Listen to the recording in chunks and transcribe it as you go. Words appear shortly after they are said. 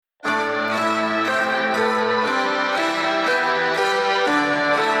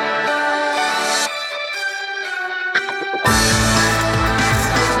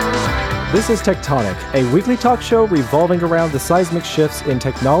This is Tectonic, a weekly talk show revolving around the seismic shifts in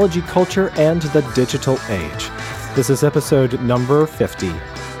technology, culture, and the digital age. This is episode number 50.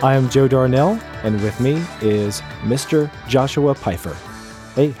 I am Joe Darnell, and with me is Mr. Joshua Pfeiffer.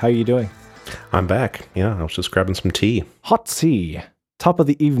 Hey, how are you doing? I'm back. Yeah, I was just grabbing some tea. Hot tea. Top of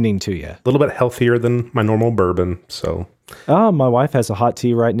the evening to you. A little bit healthier than my normal bourbon, so... My wife has a hot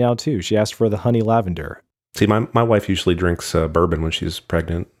tea right now, too. She asked for the honey lavender. See, my wife usually drinks bourbon when she's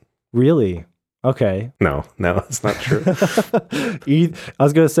pregnant. Really? Okay. No, it's not true. I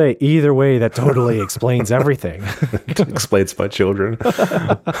was going to say, either way, that totally explains everything. It explains my children.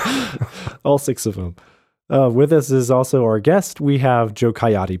 All 6 of them. With us is also our guest. We have Joe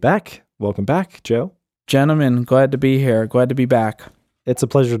Coyote back. Welcome back, Joe. Gentlemen, glad to be here. Glad to be back. It's a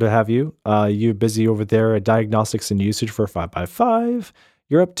pleasure to have you. You're busy over there at Diagnostics and Usage for 5x5.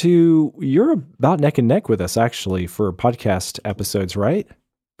 You're about neck and neck with us, actually, for podcast episodes, right?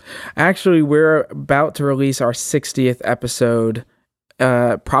 Actually, we're about to release our 60th episode,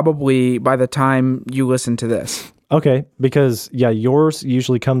 probably by the time you listen to this. Okay, because, yours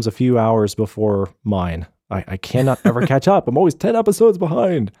usually comes a few hours before mine. I cannot ever catch up. I'm always 10 episodes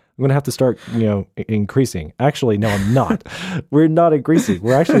behind. I'm going to have to start, increasing. Actually, no, I'm not. We're not increasing.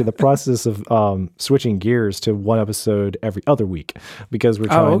 We're actually in the process of switching gears to one episode every other week because we're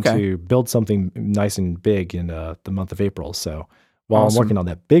trying to build something nice and big in the month of April. So while I'm working on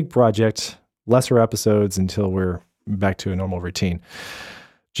that big project, lesser episodes until we're back to a normal routine.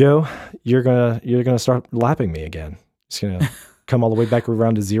 Joe, you're gonna start lapping me again. It's gonna come all the way back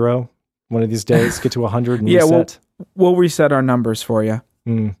around to 0 one of these days. Get to 100 and reset. We'll reset our numbers for you.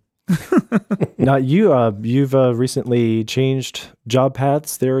 Now you've recently changed job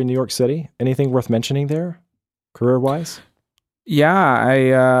paths there in New York City. Anything worth mentioning there, career-wise?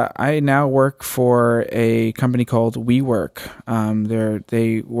 Yeah, I now work for a company called WeWork.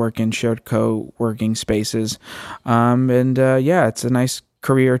 They work in shared co-working spaces, it's a nice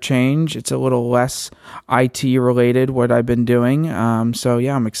career change. It's a little less IT related what I've been doing.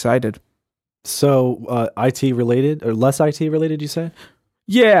 I'm excited. So IT related or less IT related, you say?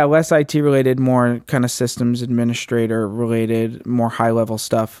 Yeah, less IT related, more kind of systems administrator related, more high level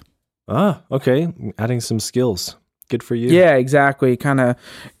stuff. Ah, okay. Adding some skills. Good for you. Yeah, exactly. Kind of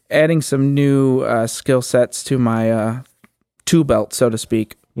adding some new skill sets to my tool belt, so to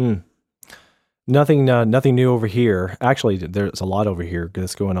speak. Nothing new over here. Actually, there's a lot over here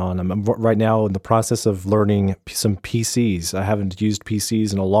that's going on. I'm right now in the process of learning some PCs. I haven't used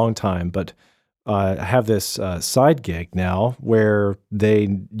PCs in a long time, but I have this side gig now where they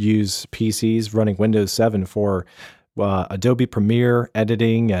use PCs running Windows 7 for Adobe Premiere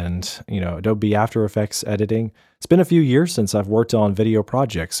editing and Adobe After Effects editing. It's been a few years since I've worked on video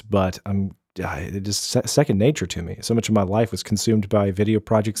projects, but it is second nature to me. So much of my life was consumed by video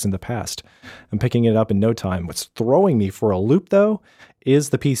projects in the past. I'm picking it up in no time. What's throwing me for a loop, though, is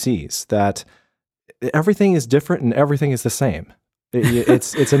the PCs, that everything is different and everything is the same.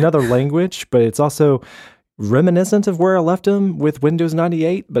 It's another language, but it's also reminiscent of where I left them with Windows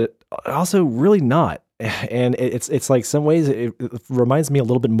 98, but also really not. And it's like some ways it reminds me a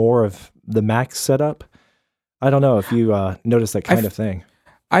little bit more of the Mac setup. I don't know if you notice that kind of thing.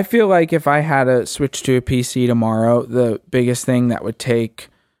 I feel like if I had to switch to a PC tomorrow, the biggest thing that would take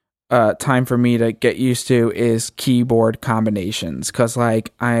time for me to get used to is keyboard combinations, because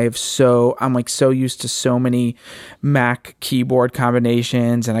I'm so used to so many Mac keyboard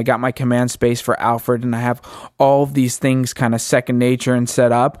combinations, and I got my command space for Alfred, and I have all of these things kind of second nature and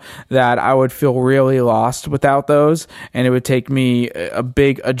set up that I would feel really lost without those, and it would take me a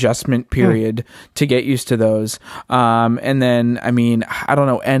big adjustment period to get used to those. And then, I don't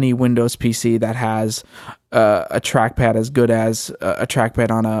know any Windows PC that has a trackpad as good as a trackpad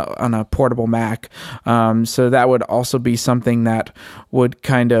on a portable Mac. So that would also be something that would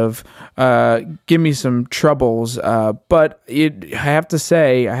kind of give me some troubles. But I have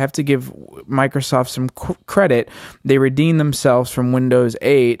to give Microsoft some credit. They redeemed themselves from Windows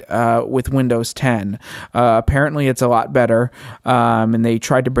 8 with Windows 10. Apparently it's a lot better. And they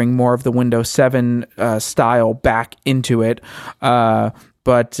tried to bring more of the Windows 7 style back into it.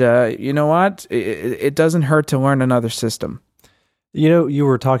 But you know what? It doesn't hurt to learn another system. You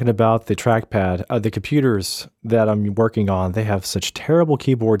were talking about the trackpad. The computers that I'm working on, they have such terrible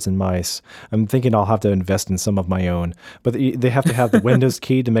keyboards and mice. I'm thinking I'll have to invest in some of my own. But they have to have the Windows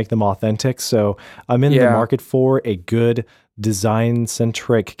key to make them authentic. So I'm in the market for a good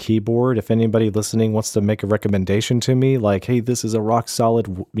design-centric keyboard. If anybody listening wants to make a recommendation to me, like, hey, this is a rock-solid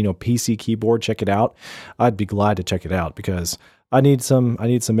PC keyboard, check it out, I'd be glad to check it out because I need some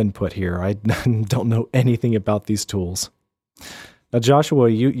input here. I don't know anything about these tools. Now, Joshua,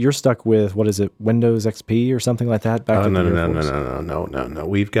 you're stuck with, what is it, Windows XP or something like that? Back to No, the no, Air no, no, Force? no, no, no, no.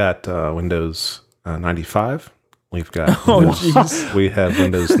 We've got Windows 95. We've got Oh, Windows, we have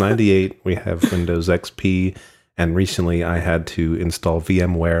Windows 98. We have Windows XP. And recently I had to install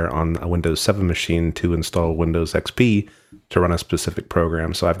VMware on a Windows 7 machine to install Windows XP to run a specific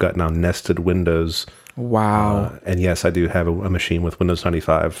program. So I've got now nested Windows. Wow. And yes, I do have a machine with Windows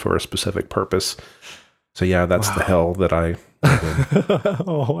 95 for a specific purpose. So yeah, that's the hell that I did.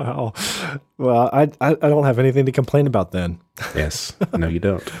 Oh, wow. Well, I don't have anything to complain about then. Yes. No, you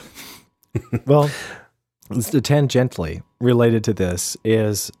don't. Well, tangentially related to this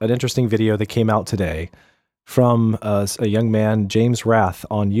is an interesting video that came out today from a young man, James Rath,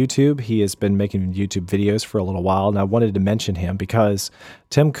 on YouTube. He has been making YouTube videos for a little while, and I wanted to mention him because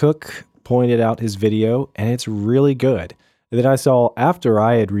Tim Cook pointed out his video, and it's really good. That I saw after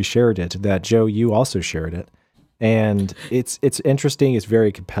I had reshared it, that Joe, you also shared it. And it's interesting, it's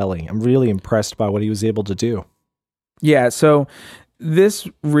very compelling. I'm really impressed by what he was able to do. Yeah, so this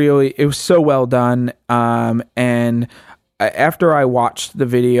really, it was so well done. And after I watched the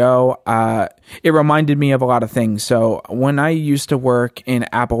video, it reminded me of a lot of things. So when I used to work in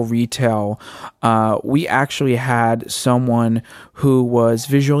Apple retail, we actually had someone who was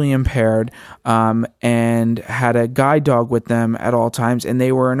visually impaired and had a guide dog with them at all times, and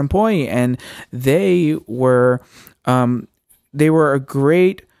they were an employee, and they were a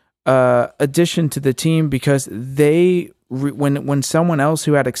great addition to the team because they when someone else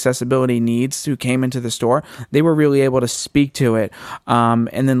who had accessibility needs who came into the store, they were really able to speak to it.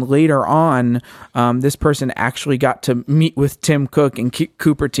 And then later on, this person actually got to meet with Tim Cook and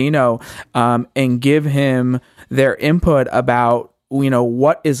Cupertino and give him their input about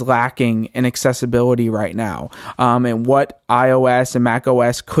what is lacking in accessibility right now, and what iOS and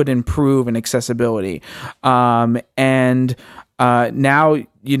macOS could improve in accessibility. Now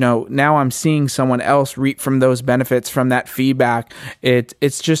I'm seeing someone else reap from those benefits from that feedback.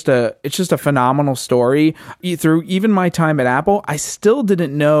 It's just a phenomenal story. Through even my time at Apple, I still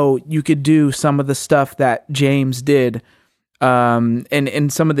didn't know you could do some of the stuff that James did.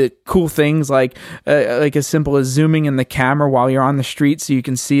 And some of the cool things like as simple as zooming in the camera while you're on the street so you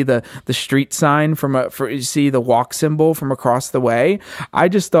can see the street sign you see the walk symbol from across the way. I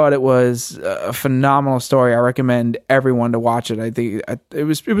just thought it was a phenomenal story. I recommend everyone to watch it. I think it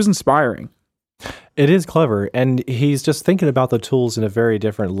was inspiring. It is clever, and he's just thinking about the tools in a very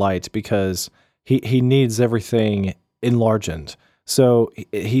different light because he needs everything enlarged. So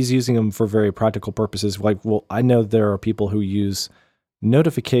he's using them for very practical purposes. Like, well, I know there are people who use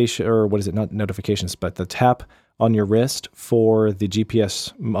notification, or what is it? Not notifications, but the tap on your wrist for the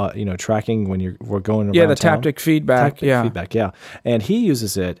GPS, tracking when we're going around. Yeah, the town. Taptic feedback. Feedback, yeah. And he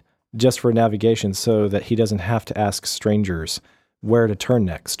uses it just for navigation so that he doesn't have to ask strangers where to turn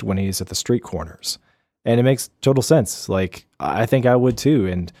next when he's at the street corners. And it makes total sense. Like, I think I would too.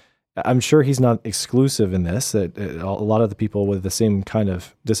 And I'm sure he's not exclusive in this, that a lot of the people with the same kind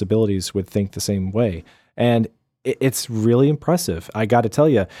of disabilities would think the same way. And it's really impressive. I got to tell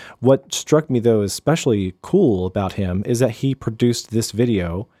you, what struck me, though, especially cool about him is that he produced this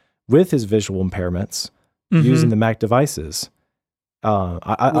video with his visual impairments using the Mac devices.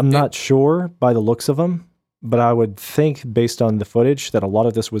 I'm not sure by the looks of them, but I would think, based on the footage, that a lot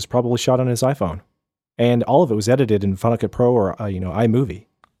of this was probably shot on his iPhone. And all of it was edited in Final Cut Pro or iMovie.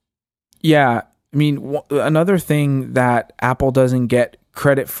 Yeah, I mean, another thing that Apple doesn't get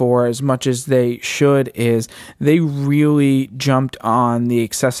credit for as much as they should is they really jumped on the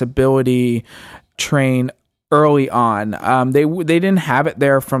accessibility train early on. They didn't have it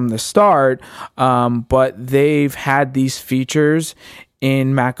there from the start, but they've had these features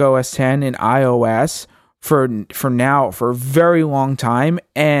in Mac OS X and iOS for a very long time.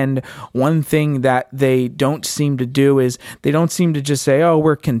 And one thing that they don't seem to do is they don't seem to just say, oh,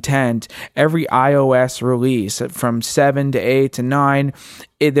 we're content. Every iOS release from 7 to 8 to 9,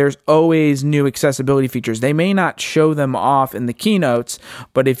 there's always new accessibility features. They may not show them off in the keynotes,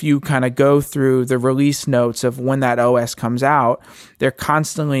 but if you kind of go through the release notes of when that OS comes out, they're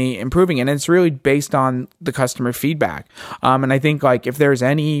constantly improving. And it's really based on the customer feedback. And I think, like, if there's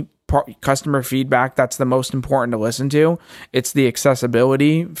any customer feedback that's the most important to listen to, it's the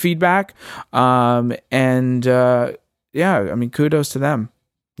accessibility feedback. Yeah, I mean, kudos to them.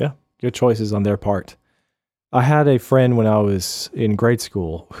 Yeah, good choices on their part. I had a friend when I was in grade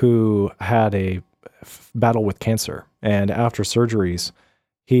school who had a battle with cancer, and after surgeries,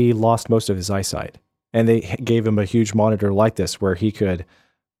 he lost most of his eyesight. And they gave him a huge monitor like this where he could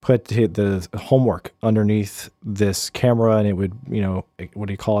put the homework underneath this camera, and it would, what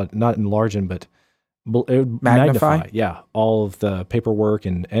do you call it? Not enlarge, but It would magnify, yeah, all of the paperwork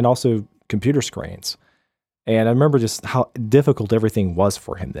and also computer screens. And I remember just how difficult everything was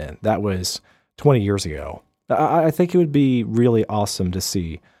for him then. That was 20 years ago. I think it would be really awesome to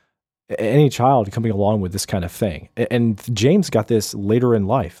see any child coming along with this kind of thing. And James got this later in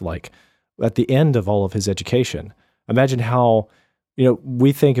life, like at the end of all of his education. Imagine how,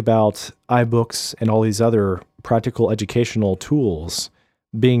 we think about iBooks and all these other practical educational tools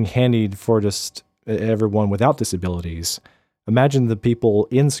being handied for just everyone without disabilities. Imagine the people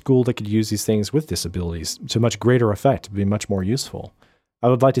in school that could use these things with disabilities to much greater effect, be much more useful. I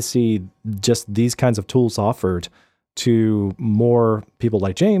would like to see just these kinds of tools offered to more people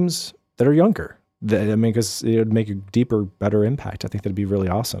like James that are younger. Because it would make a deeper, better impact. I think that'd be really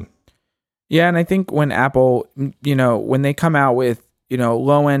awesome. Yeah, and I think when Apple, when they come out with,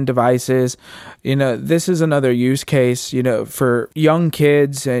 low-end devices, this is another use case, for young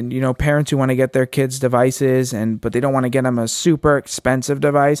kids and, parents who want to get their kids devices but they don't want to get them a super expensive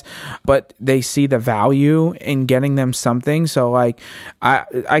device, but they see the value in getting them something. So like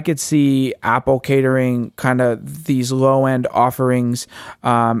I could see Apple catering kind of these low-end offerings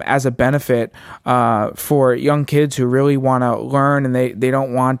as a benefit for young kids who really want to learn and they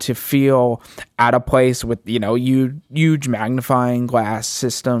don't want to feel out of place with, huge magnifying glass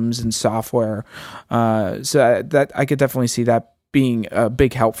systems and software. So that I could definitely see that being a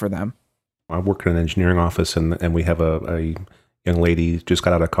big help for them. I work in an engineering office and we have a young lady just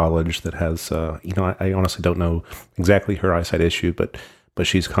got out of college that has, I honestly don't know exactly her eyesight issue, but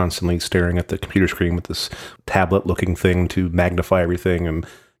she's constantly staring at the computer screen with this tablet looking thing to magnify everything and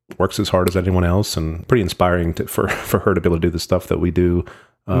works as hard as anyone else, and pretty inspiring for her to be able to do the stuff that we do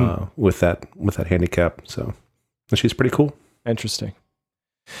with that handicap. So she's pretty cool. Interesting.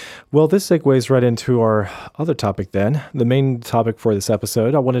 Well, this segues right into our other topic then. The main topic for this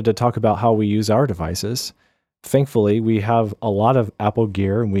episode, I wanted to talk about how we use our devices. Thankfully, we have a lot of Apple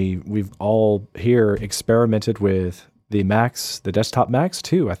gear, and we've all here experimented with the Macs, the desktop Macs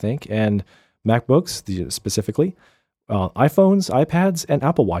too, I think, and MacBooks specifically, iPhones, iPads, and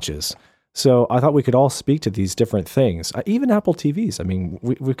Apple Watches. So I thought we could all speak to these different things. Even Apple TVs. I mean,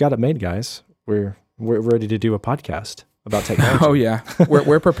 we've got it made, guys. We're ready to do a podcast about technology. Oh yeah,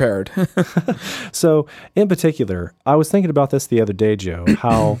 we're prepared. So in particular, I was thinking about this the other day, Joe,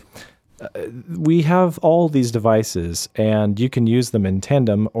 how we have all these devices and you can use them in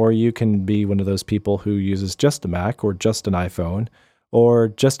tandem, or you can be one of those people who uses just a Mac or just an iPhone or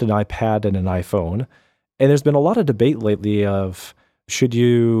just an iPad and an iPhone. And there's been a lot of debate lately of, should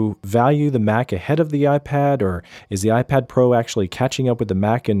you value the Mac ahead of the iPad, or is the iPad Pro actually catching up with the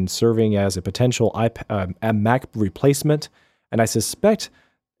Mac and serving as a potential a Mac replacement? And I suspect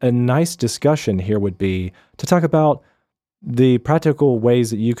a nice discussion here would be to talk about the practical ways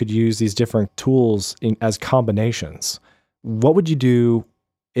that you could use these different tools as combinations. What would you do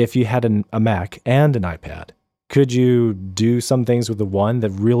if you had a Mac and an iPad? Could you do some things with the one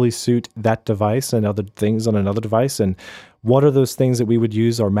that really suit that device and other things on another device? And what are those things that we would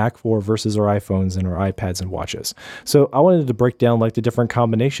use our Mac for versus our iPhones and our iPads and watches? So I wanted to break down like the different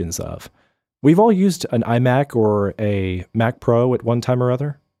combinations of. We've all used an iMac or a Mac Pro at one time or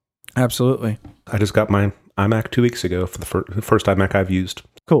other. Absolutely. I just got my iMac 2 weeks ago for the first iMac I've used.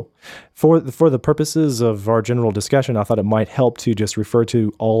 Cool. For the purposes of our general discussion, I thought it might help to just refer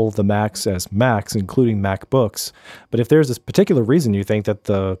to all the Macs as Macs, including MacBooks. But if there's this particular reason you think that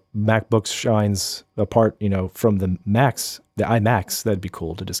the MacBooks shines apart, from the Macs, the iMacs, that'd be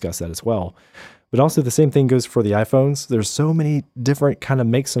cool to discuss that as well. But also the same thing goes for the iPhones. There's so many different kind of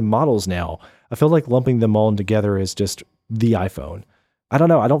makes and models now. I feel like lumping them all together is just the iPhone. I don't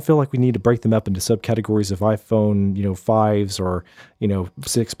know. I don't feel like we need to break them up into subcategories of iPhone, 5s or,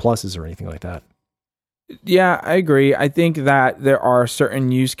 6 Pluses or anything like that. Yeah, I agree. I think that there are certain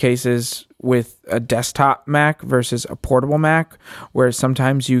use cases with a desktop Mac versus a portable Mac, where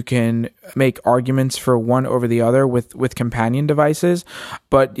sometimes you can make arguments for one over the other with companion devices.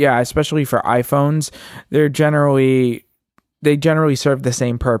 But yeah, especially for iPhones, they generally serve the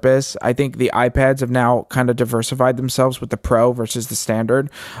same purpose. I think the iPads have now kind of diversified themselves with the Pro versus the standard,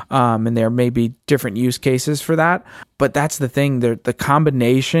 and there may be different use cases for that. But that's the thing, the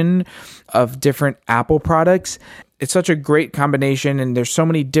combination of different Apple products, it's such a great combination, and there's so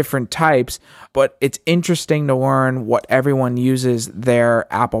many different types, but it's interesting to learn what everyone uses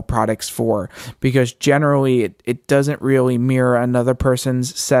their Apple products for, because generally it doesn't really mirror another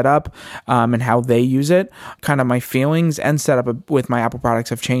person's setup and how they use it. Kind of my feelings and setup with my Apple products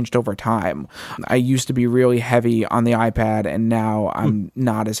have changed over time. I used to be really heavy on the iPad, and now I'm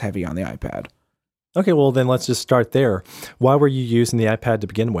not as heavy on the iPad. Okay, well then let's just start there. Why were you using the iPad to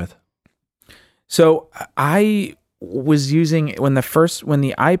begin with? So I was using when the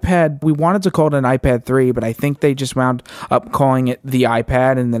iPad, we wanted to call it an iPad 3, but I think they just wound up calling it the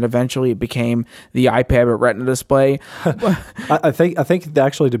iPad, and then eventually it became the iPad with Retina display. I think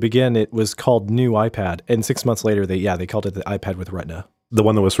actually to begin it was called New iPad, and 6 months later they called it the iPad with Retina. The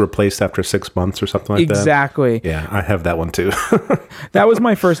one that was replaced after 6 months or something like that? Exactly. Yeah, I have that one too. That was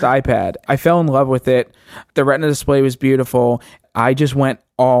my first iPad. I fell in love with it. The Retina display was beautiful. I just went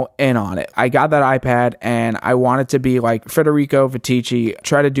all in on it. I got that iPad and I wanted to be like Federico Viticci,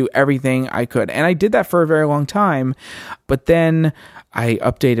 try to do everything I could. And I did that for a very long time. But then I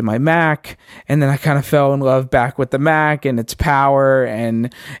updated my Mac, and then I kind of fell in love back with the Mac and its power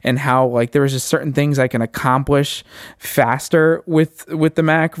and how like there was just certain things I can accomplish faster with the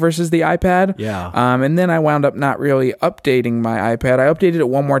Mac versus the iPad. Yeah. And then I wound up not really updating my iPad. I updated it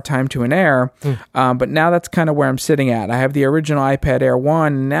one more time to an Air, but now that's kind of where I'm sitting at. I have the original iPad Air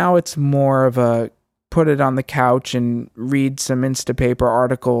 1. Now it's more of a put it on the couch and read some Instapaper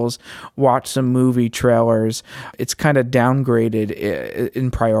articles, watch some movie trailers. It's kind of downgraded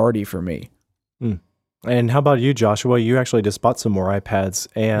in priority for me. And how about you, Joshua? You actually just bought some more iPads,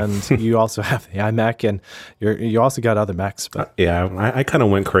 and you also have the iMac, and you also got other Macs. But yeah, I kind of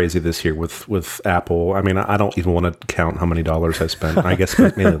went crazy this year with Apple. I mean, I don't even want to count how many dollars I spent. I guess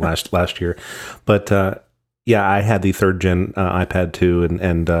mainly last year. But yeah, I had the 3rd gen iPad too,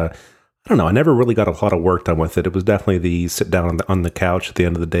 and I don't know. I never really got a lot of work done with it. It was definitely the sit down on the couch at the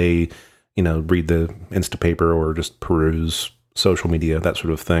end of the day, read the Instapaper or just peruse social media, that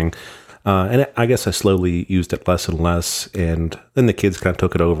sort of thing. And I guess I slowly used it less and less. And then the kids kind of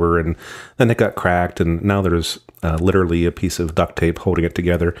took it over, and then it got cracked. And now there's literally a piece of duct tape holding it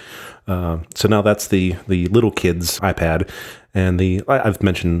together. So now that's the little kids iPad. And I've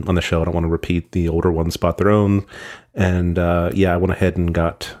mentioned on the show, I don't want to repeat, the older ones bought their own. And I went ahead and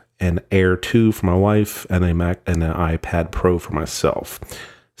got an Air 2 for my wife and an iPad Pro for myself.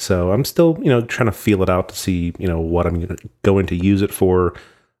 So I'm still, trying to feel it out to see, what I'm going to use it for.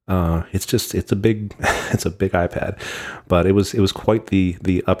 It's a big iPad, but it was quite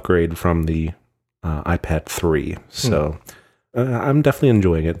the upgrade from the iPad 3. So I'm definitely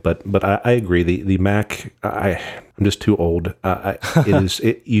enjoying it, but I agree. The Mac, I'm just too old.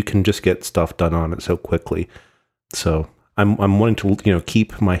 You can just get stuff done on it so quickly. So I'm wanting to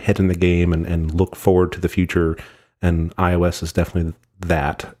keep my head in the game and look forward to the future, and iOS is definitely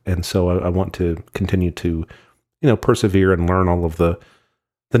that. And so I want to continue to persevere and learn all of the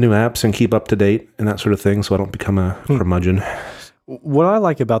new apps and keep up to date and that sort of thing, so I don't become a curmudgeon. What I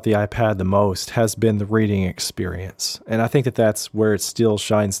like about the iPad the most has been the reading experience, and I think that's where it still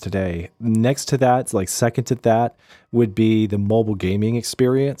shines today. Next to that, like second to that, would be the mobile gaming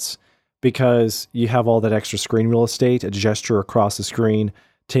experience, because you have all that extra screen real estate. A gesture across the screen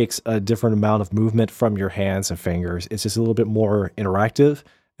takes a different amount of movement from your hands and fingers. It's just a little bit more interactive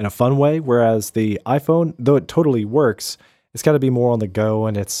in a fun way, whereas the iPhone, though it totally works, it's got to be more on the go,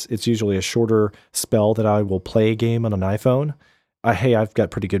 and it's usually a shorter spell that I will play a game on an iPhone. I've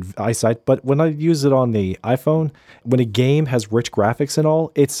got pretty good eyesight, but when I use it on the iPhone, when a game has rich graphics and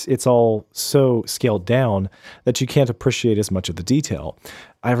all, it's all so scaled down that you can't appreciate as much of the detail.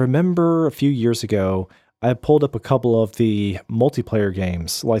 I remember a few years ago, I pulled up a couple of the multiplayer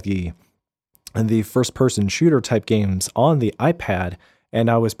games, like the first-person shooter type games on the iPad, and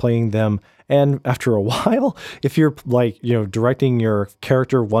I was playing them. And after a while, if you're directing your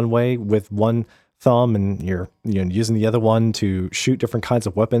character one way with one thumb and you're using the other one to shoot different kinds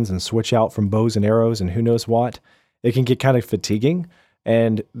of weapons and switch out from bows and arrows and who knows what, it can get kind of fatiguing.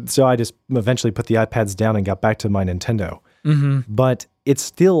 And so I just eventually put the iPads down and got back to my Nintendo. Mm-hmm. But it's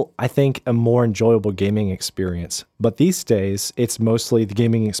still, I think, a more enjoyable gaming experience. But these days, it's mostly the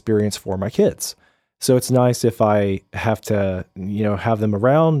gaming experience for my kids. So it's nice if I have to, have them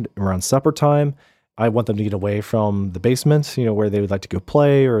around supper time. I want them to get away from the basement, where they would like to go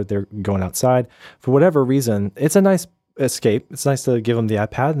play, or they're going outside. For whatever reason, it's a nice escape. It's nice to give them the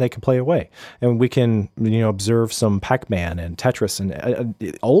iPad and they can play away. And we can, observe some Pac-Man and Tetris and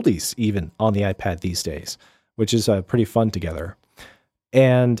oldies even on the iPad these days, which is pretty fun together.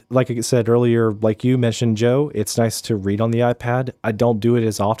 And like I said earlier, like you mentioned, Joe, it's nice to read on the iPad. I don't do it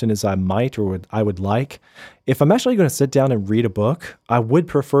as often as I might or I would like. If I'm actually going to sit down and read a book, I would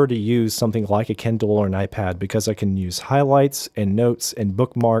prefer to use something like a Kindle or an iPad, because I can use highlights and notes and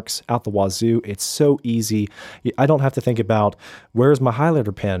bookmarks out the wazoo. It's so easy. I don't have to think about, where's my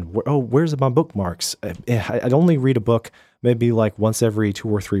highlighter pen? Where's my bookmarks? I'd only read a book maybe like once every 2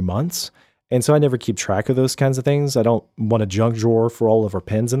 or 3 months. And so I never keep track of those kinds of things. I don't want a junk drawer for all of our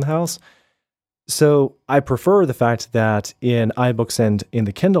pens in the house. So I prefer the fact that in iBooks and in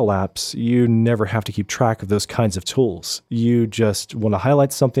the Kindle apps, you never have to keep track of those kinds of tools. You just want to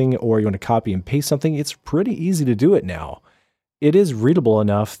highlight something or you want to copy and paste something. It's pretty easy to do it now. It is readable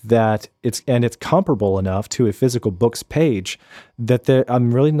enough that it's comparable enough to a physical book's page that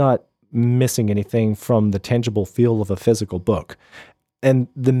I'm really not missing anything from the tangible feel of a physical book. And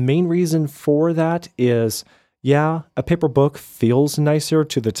the main reason for that is, yeah, a paper book feels nicer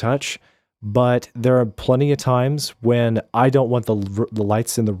to the touch, but there are plenty of times when I don't want the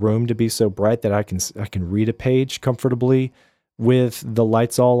lights in the room to be so bright that I can read a page comfortably with the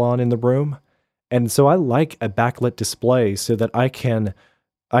lights all on in the room. And so I like a backlit display so that I can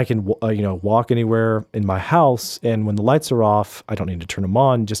walk anywhere in my house, and when the lights are off, I don't need to turn them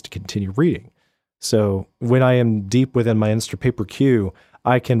on just to continue reading. So when I am deep within my Instapaper queue,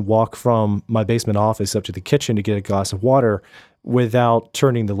 I can walk from my basement office up to the kitchen to get a glass of water without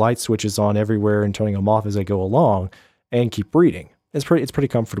turning the light switches on everywhere and turning them off as I go along, and keep reading. It's pretty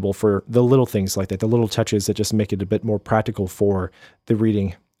comfortable for the little things like that, the little touches that just make it a bit more practical for the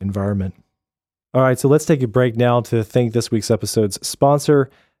reading environment. All right, so let's take a break now to thank this week's episode's sponsor.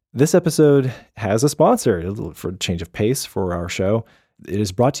 This episode has a sponsor for a change of pace for our show. It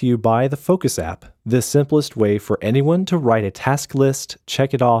is brought to you by the Focus app, the simplest way for anyone to write a task list,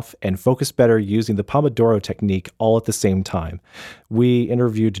 check it off, and focus better using the Pomodoro technique all at the same time. We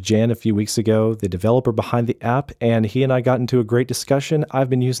interviewed Jan a few weeks ago, the developer behind the app, and he and I got into a great discussion. I've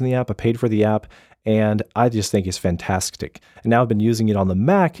been using the app, I paid for the app, and I just think it's fantastic. And now I've been using it on the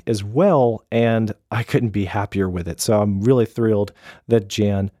Mac as well, and I couldn't be happier with it. So I'm really thrilled that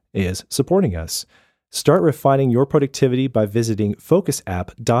Jan is supporting us. Start refining your productivity by visiting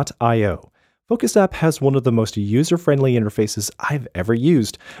focusapp.io. Focus App has one of the most user-friendly interfaces I've ever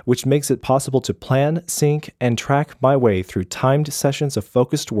used, which makes it possible to plan, sync, and track my way through timed sessions of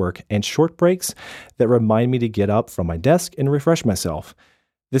focused work and short breaks that remind me to get up from my desk and refresh myself.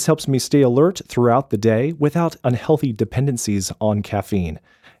 This helps me stay alert throughout the day without unhealthy dependencies on caffeine.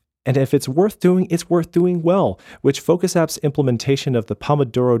 And if it's worth doing well, which Focus App's implementation of the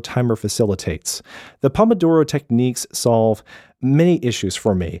Pomodoro timer facilitates. The Pomodoro techniques solve many issues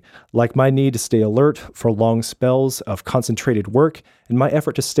for me, like my need to stay alert for long spells of concentrated work and my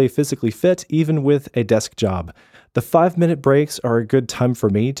effort to stay physically fit even with a desk job. The 5-minute breaks are a good time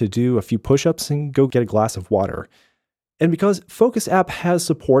for me to do a few push-ups and go get a glass of water. And because Focus App has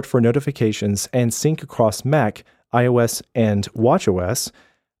support for notifications and sync across Mac, iOS, and watchOS,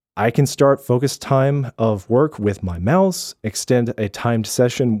 I can start focus time of work with my mouse, extend a timed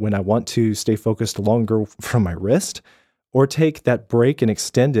session when I want to stay focused longer from my wrist, or take that break and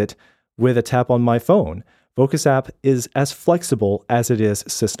extend it with a tap on my phone. Focus App is as flexible as it is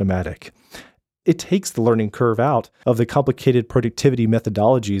systematic. It takes the learning curve out of the complicated productivity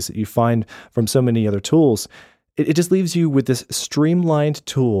methodologies that you find from so many other tools. It just leaves you with this streamlined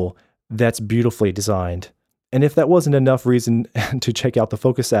tool that's beautifully designed. And if that wasn't enough reason to check out the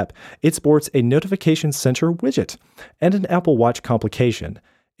Focus App, it sports a notification center widget and an Apple Watch complication.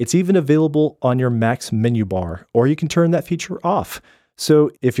 It's even available on your Mac's menu bar, or you can turn that feature off.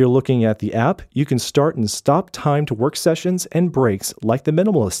 So if you're looking at the app, you can start and stop timed work sessions and breaks like the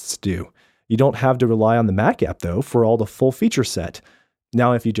minimalists do. You don't have to rely on the Mac app, though, for all the full feature set.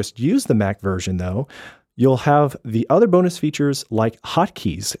 Now, if you just use the Mac version, though, you'll have the other bonus features like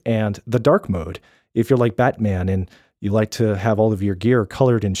hotkeys and the dark mode, if you're like Batman and you like to have all of your gear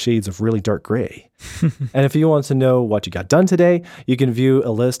colored in shades of really dark gray. And if you want to know what you got done today, you can view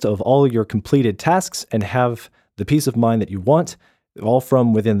a list of all your completed tasks and have the peace of mind that you want, all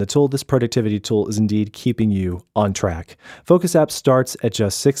from within the tool. This productivity tool is indeed keeping you on track. Focus App starts at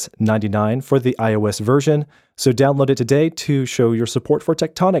just $6.99 for the iOS version, so download it today to show your support for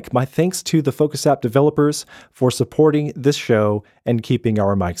Tectonic. My thanks to the Focus App developers for supporting this show and keeping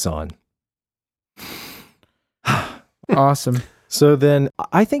our mics on. Awesome. So then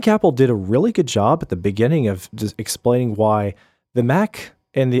I think Apple did a really good job at the beginning of just explaining why the Mac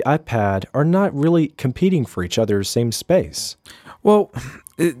and the iPad are not really competing for each other's same space. Well,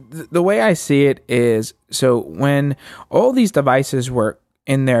 the way I see it is, so when all these devices were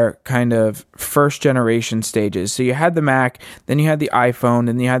in their kind of first generation stages, so you had the Mac, then you had the iPhone,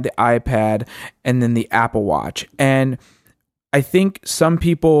 then you had the iPad, and then the Apple Watch. And I think some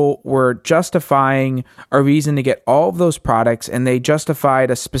people were justifying a reason to get all of those products, and they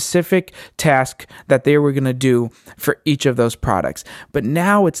justified a specific task that they were going to do for each of those products. But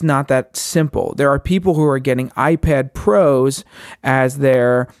now it's not that simple. There are people who are getting iPad Pros as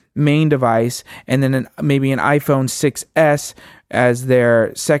their main device, and then maybe an iPhone 6S as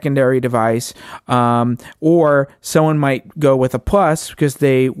their secondary device, or someone might go with a Plus because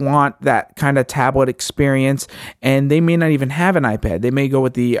they want that kind of tablet experience, and they may not even have an iPad. They may go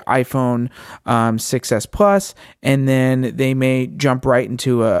with the iPhone 6s Plus, and then they may jump right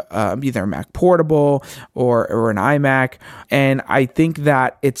into either a Mac Portable or an iMac. And I think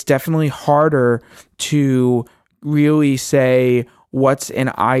that it's definitely harder to really say what's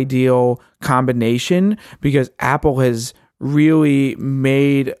an ideal combination, because Apple has really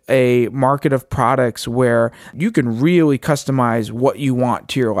made a market of products where you can really customize what you want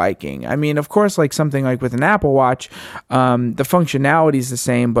to your liking. I mean, of course, like something like with an Apple Watch, the functionality is the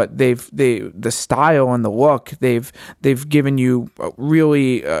same, but the style and the look, they've given you a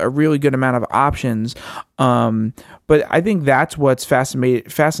really good amount of options. But I think that's what's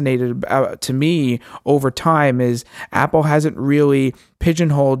fascinated about, to me, over time, is Apple hasn't really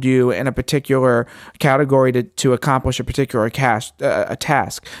pigeonholed you in a particular category to accomplish a particular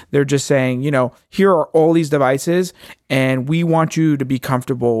task. They're just saying, here are all these devices, and we want you to be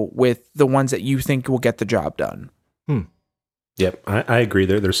comfortable with the ones that you think will get the job done. Yep, I agree.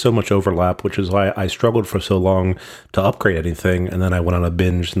 There's so much overlap, which is why I struggled for so long to upgrade anything, and then I went on a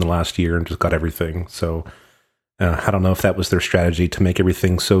binge in the last year and just got everything. So I don't know if that was their strategy to make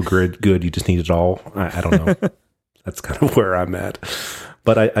everything so good you just need it all. I don't know. That's kind of where I'm at.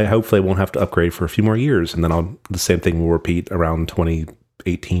 But I hopefully won't have to upgrade for a few more years, and then the same thing will repeat around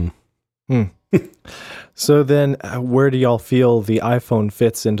 2018. So then, where do y'all feel the iPhone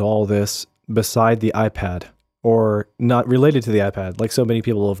fits into all this beside the iPad? Or not related to the iPad, like so many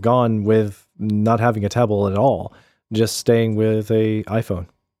people have gone with not having a tablet at all, just staying with a iPhone.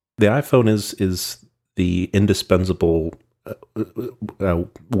 The iPhone is the indispensable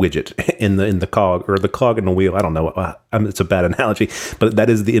widget in the cog, or the cog in the wheel. I don't know. It's a bad analogy, but that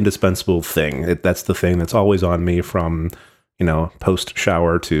is the indispensable thing. That's the thing that's always on me from post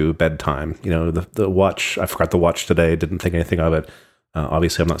shower to bedtime. The watch. I forgot the watch today. Didn't think anything of it.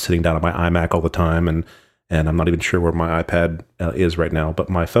 Obviously, I'm not sitting down on my iMac all the time, and I'm not even sure where my iPad is right now, but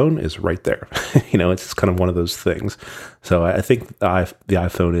my phone is right there. It's kind of one of those things. So I think the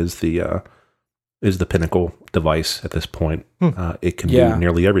iPhone is the pinnacle device at this point. It can do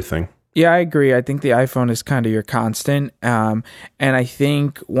nearly everything. Yeah, I agree. I think the iPhone is kind of your constant. And I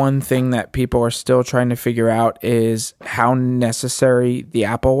think one thing that people are still trying to figure out is how necessary the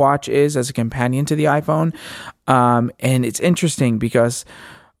Apple Watch is as a companion to the iPhone. And it's interesting because,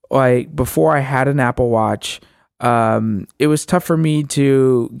 like, before I had an Apple Watch, it was tough for me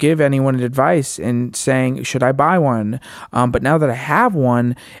to give anyone advice in saying, should I buy one? But now that I have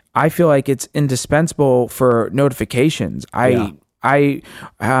one, I feel like it's indispensable for notifications. I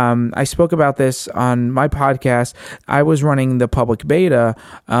spoke about this on my podcast. I was running the public beta,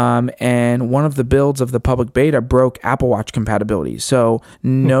 and one of the builds of the public beta broke Apple Watch compatibility. So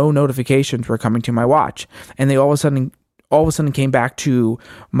no notifications were coming to my watch, and they all of a sudden came back to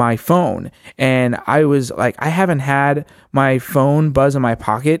my phone. And I was like, I haven't had my phone buzz in my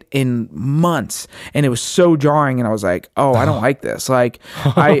pocket in months. And it was so jarring. And I was like, oh, I don't like this. Like,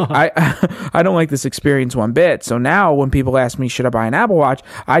 I don't like this experience one bit. So now when people ask me, should I buy an Apple Watch?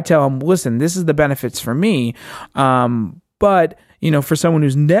 I tell them, listen, this is the benefits for me. But for someone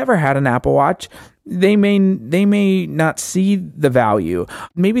who's never had an Apple Watch, they may not see the value.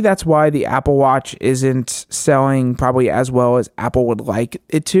 Maybe that's why the Apple Watch isn't selling probably as well as Apple would like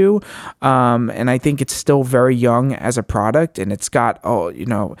it to. And I think it's still very young as a product, and it's got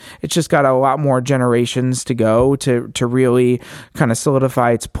it's just got a lot more generations to go to really kind of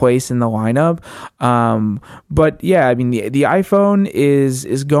solidify its place in the lineup. But yeah, I mean the iPhone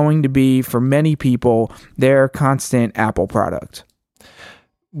is going to be, for many people, their constant Apple product.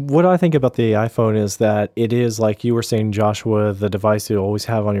 What I think about the iPhone is that it is, like you were saying, Joshua, the device you always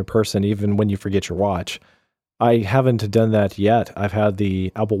have on your person, even when you forget your watch. I haven't done that yet. I've had the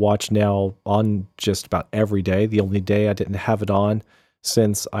Apple Watch now on just about every day. The only day I didn't have it on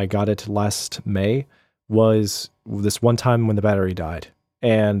since I got it last May was this one time when the battery died.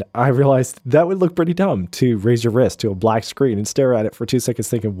 And I realized that would look pretty dumb to raise your wrist to a black screen and stare at it for 2 seconds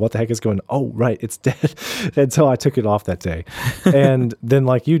thinking, what the heck is going on? Oh, right, it's dead. Until I took it off that day. And then,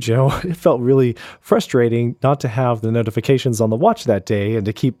 like you, Joe, it felt really frustrating not to have the notifications on the watch that day and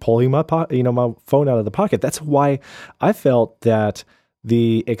to keep pulling my phone out of the pocket. That's why I felt that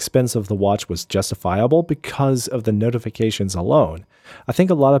the expense of the watch was justifiable, because of the notifications alone. I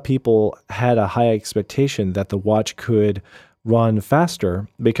think a lot of people had a high expectation that the watch could run faster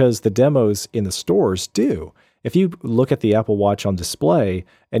because the demos in the stores do. If you look at the Apple Watch on display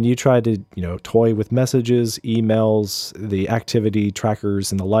and you try to, toy with messages, emails, the activity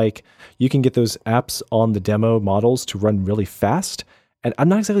trackers and the like, you can get those apps on the demo models to run really fast. And I'm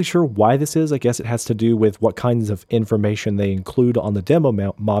not exactly sure why this is. I guess it has to do with what kinds of information they include on the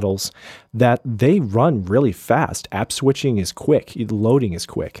demo models, that they run really fast. App switching is quick. Loading is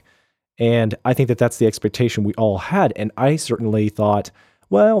quick. And I think that that's the expectation we all had. And I certainly thought,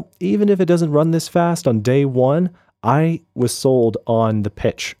 well, even if it doesn't run this fast on day one, I was sold on the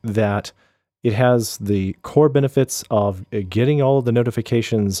pitch that it has the core benefits of getting all of the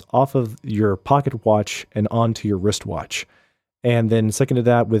notifications off of your pocket watch and onto your wristwatch. And then second to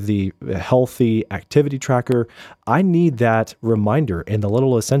that, with the healthy activity tracker, I need that reminder and the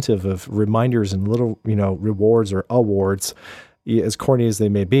little incentive of reminders and little, rewards or awards, as corny as they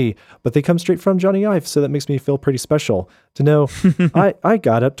may be, but they come straight from Johnny Ive. So that makes me feel pretty special to know I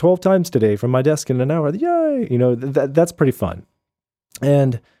got up 12 times today from my desk in an hour. Yay! That's pretty fun.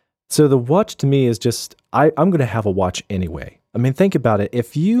 And so the watch to me is just, I'm going to have a watch anyway. I mean, think about it.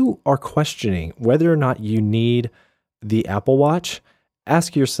 If you are questioning whether or not you need the Apple Watch,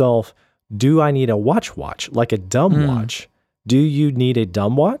 ask yourself, do I need a watch, like a dumb watch? Do you need a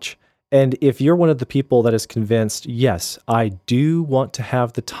dumb watch? And if you're one of the people that is convinced, yes, I do want to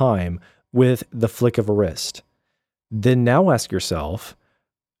have the time with the flick of a wrist, then now ask yourself,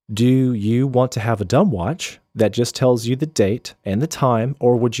 do you want to have a dumb watch that just tells you the date and the time,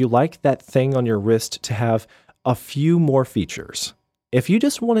 or would you like that thing on your wrist to have a few more features? If you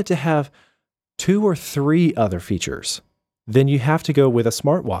just want it to have 2 or 3 other features, then you have to go with a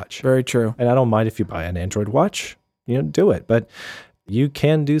smartwatch. Very true. And I don't mind if you buy an Android watch, do it. But you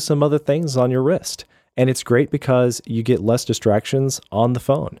can do some other things on your wrist. And it's great because you get less distractions on the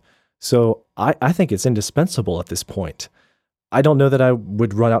phone. So I think it's indispensable at this point. I don't know that I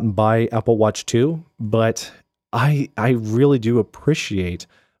would run out and buy Apple Watch 2, but I really do appreciate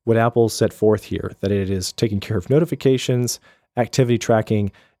what Apple set forth here, that it is taking care of notifications, activity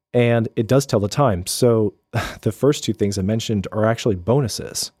tracking, and it does tell the time. So the first 2 things I mentioned are actually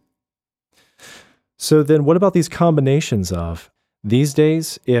bonuses. So then what about these combinations of? These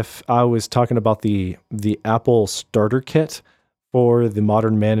days, if I was talking about the Apple starter kit for the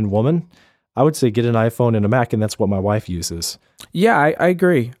modern man and woman, I would say get an iPhone and a Mac, and that's what my wife uses. Yeah, I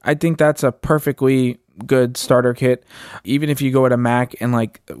agree. I think that's a perfectly good starter kit. Even if you go at a Mac and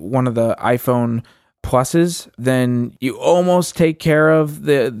like one of the iPhone Pluses, then you almost take care of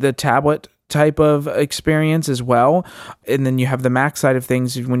the tablet type of experience as well. And then you have the Mac side of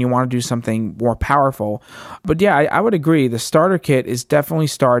things when you want to do something more powerful. But yeah, I would agree. The starter kit definitely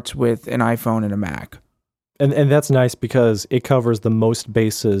starts with an iPhone and a Mac. And that's nice because it covers the most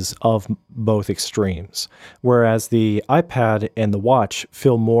bases of both extremes. Whereas the iPad and the watch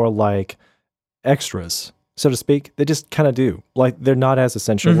feel more like extras, so to speak. They just kind of do. Like, they're not as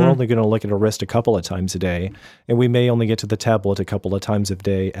essential. We're only going to look at a wrist a couple of times a day, and we may only get to the tablet a couple of times a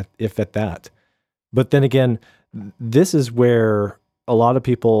day, if at that. But then again, this is where a lot of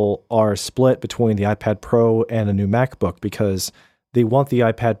people are split between the iPad Pro and a new MacBook, because they want the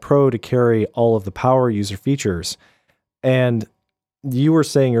iPad Pro to carry all of the power user features. And you were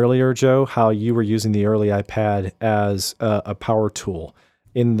saying earlier, Joe, how you were using the early iPad as a power tool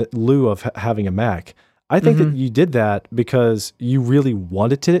in lieu of having a Mac. I think that you did that because you really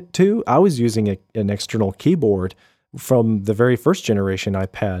wanted it to. I was using an external keyboard from the very first generation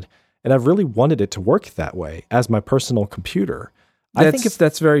iPad, and I really wanted it to work that way as my personal computer. I think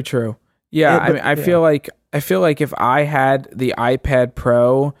that's very true. Yeah, I feel like if I had the iPad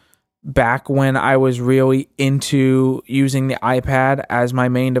Pro back when I was really into using the iPad as my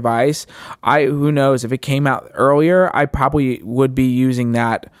main device, who knows, if it came out earlier, I probably would be using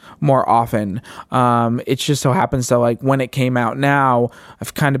that more often. It just so happens that like when it came out now,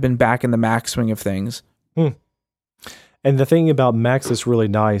 I've kind of been back in the Mac swing of things. And the thing about Macs that's really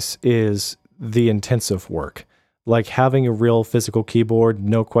nice is the intensive work. Like having a real physical keyboard,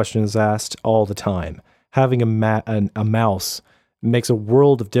 no questions asked all the time. Having a mouse makes a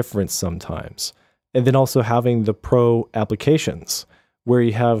world of difference sometimes. And then also having the Pro applications where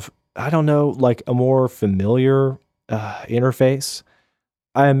you have, I don't know, like a more familiar interface.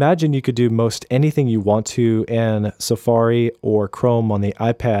 I imagine you could do most anything you want to in Safari or Chrome on the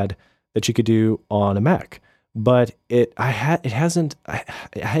iPad that you could do on a Mac. But it hasn't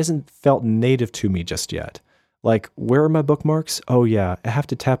felt native to me just yet. Like, where are my bookmarks? Oh yeah, I have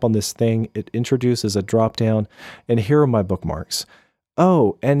to tap on this thing. It introduces a drop down, and here are my bookmarks.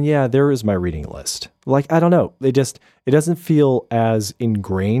 Oh, and yeah, there is my reading list. Like, I don't know. It doesn't feel as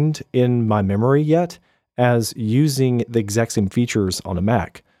ingrained in my memory yet as using the exact same features on a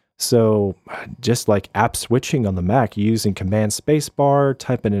Mac. So just like app switching on the Mac, using Command Spacebar,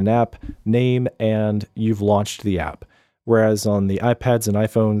 type in an app name, and you've launched the app. Whereas on the iPads and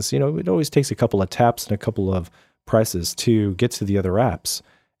iPhones, it always takes a couple of taps and a couple of presses to get to the other apps.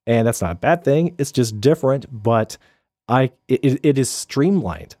 And that's not a bad thing. It's just different, but it is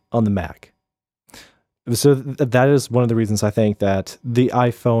streamlined on the Mac. So that is one of the reasons I think that the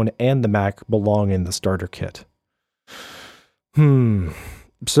iPhone and the Mac belong in the starter kit.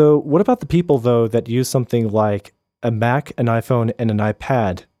 So what about the people, though, that use something like a Mac, an iPhone, and an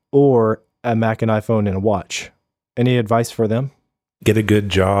iPad, or a Mac, an iPhone, and a watch? Any advice for them? Get a good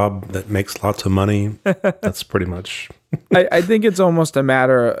job that makes lots of money. That's pretty much... I think it's almost a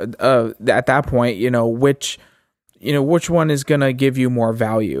matter of, at that point, which one is going to give you more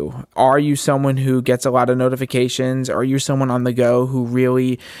value? Are you someone who gets a lot of notifications? Are you someone on the go who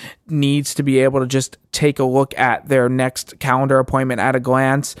really needs to be able to just take a look at their next calendar appointment at a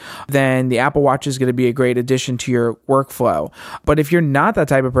glance? Then the Apple Watch is going to be a great addition to your workflow. But if you're not that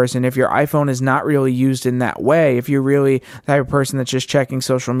type of person, if your iPhone is not really used in that way, if you're really the type of person that's just checking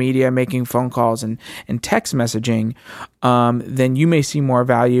social media, making phone calls and text messaging, then you may see more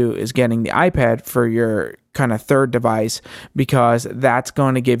value is getting the iPad for your kind of third device, because that's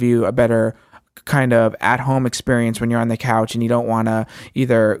going to give you a better kind of at-home experience when you're on the couch and you don't want to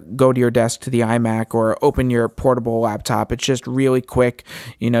either go to your desk to the iMac or open your portable laptop. It's just really quick.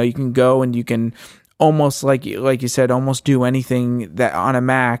 You can go and you can almost, like you said, almost do anything that on a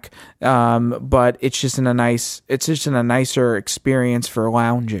Mac, but it's just in a nicer experience for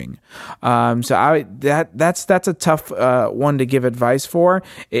lounging. So that's a tough one to give advice for.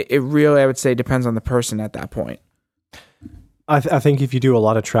 It really, I would say, depends on the person at that point. I think if you do a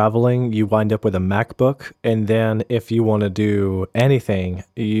lot of traveling, you wind up with a MacBook, and then if you want to do anything,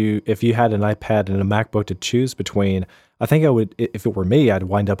 if you had an iPad and a MacBook to choose between, I think I would, if it were me, I'd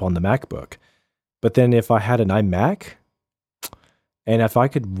wind up on the MacBook. But then if I had an iMac, and if I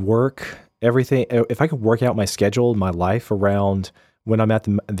could work out my schedule, my life around when I'm at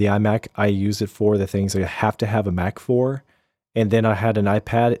the iMac, I use it for the things I have to have a Mac for. And then I had an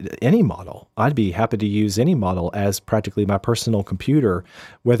iPad, any model. I'd be happy to use any model as practically my personal computer,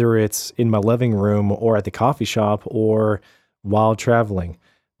 whether it's in my living room or at the coffee shop or while traveling.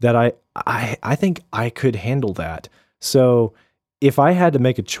 That I think I could handle that. So if I had to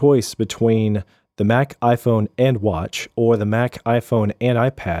make a choice between the Mac, iPhone, and watch, or the Mac, iPhone, and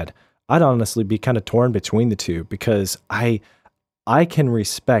iPad, I'd honestly be kind of torn between the two, because I can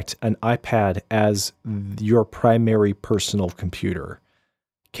respect an iPad as your primary personal computer.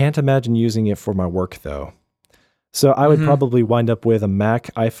 Can't imagine using it for my work, though. So I would probably wind up with a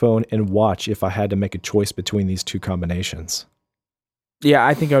Mac, iPhone, and watch if I had to make a choice between these two combinations. Yeah,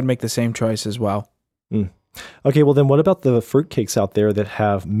 I think I would make the same choice as well. Okay, well then what about the fruitcakes out there that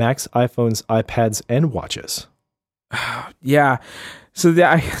have Macs, iPhones, iPads, and watches? Yeah. So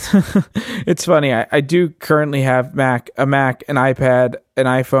it's funny. I do currently have a Mac, an iPad, an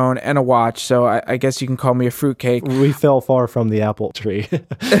iPhone, and a watch. So I guess you can call me a fruitcake. We fell far from the apple tree.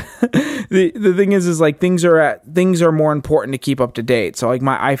 The thing is like things are more important to keep up to date. So like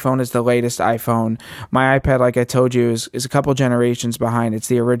my iPhone is the latest iPhone. My iPad, like I told you, is a couple generations behind. It's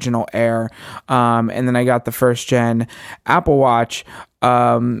the original Air. And then I got the first gen Apple Watch.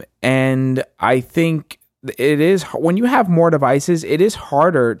 And I think it is, when you have more devices, it is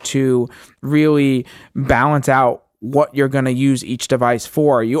harder to really balance out what you're going to use each device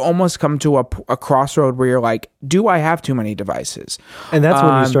for. You almost come to a crossroad where you're like, do I have too many devices? And that's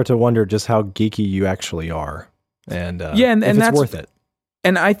when you start to wonder just how geeky you actually are. And if it's worth it.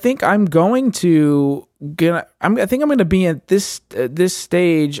 And I think I'm going to I think I'm going to be at this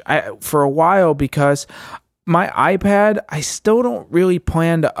stage for a while, because my iPad, I still don't really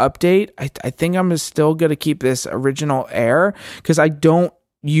plan to update. I think I'm still going to keep this original Air, because I don't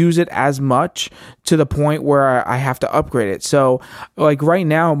use it as much to the point where I have to upgrade it. So like right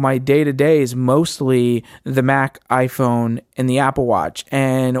now, my day-to-day is mostly the Mac, iPhone, and the Apple Watch.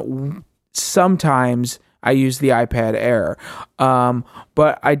 And sometimes I use the iPad Air.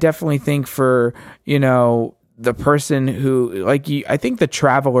 But I definitely think for, the person who, I think the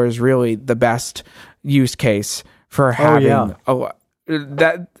traveler is really the best use case for having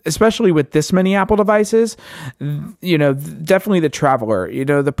that, especially with this many Apple devices. Definitely the traveler,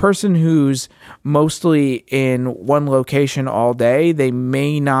 the person who's mostly in one location all day, they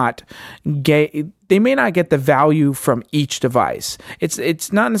may not get the value from each device.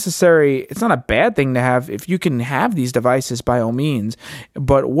 It's not a bad thing to have. If you can have these devices, by all means,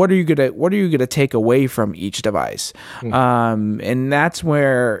 but what are you gonna take away from each device? And that's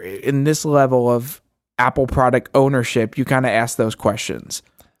where, in this level of Apple product ownership, you kind of ask those questions.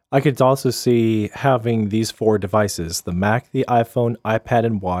 I could also see having these 4 devices, the Mac, the iPhone, iPad,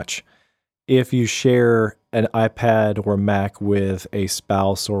 and watch, if you share an iPad or Mac with a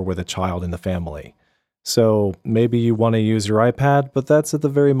spouse or with a child in the family. So maybe you want to use your iPad, but that's at the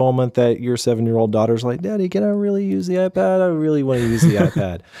very moment that your 7-year-old daughter's like, Daddy, can I really use the iPad? I really want to use the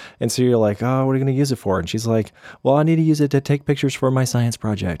iPad. And so you're like, oh, what are you going to use it for? And she's like, well, I need to use it to take pictures for my science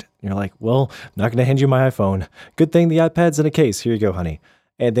project. And you're like, well, I'm not going to hand you my iPhone. Good thing the iPad's in a case. Here you go, honey.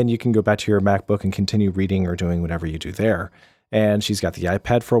 And then you can go back to your MacBook and continue reading or doing whatever you do there. And she's got the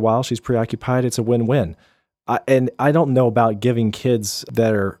iPad for a while. She's preoccupied. It's a win-win. And I don't know about giving kids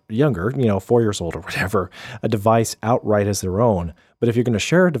that are younger, 4 years old or whatever, a device outright as their own. But if you're going to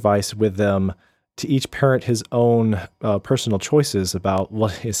share a device with them, to each parent his own personal choices about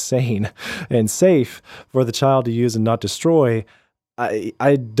what is sane and safe for the child to use and not destroy,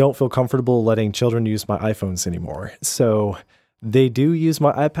 I don't feel comfortable letting children use my iPhones anymore. So they do use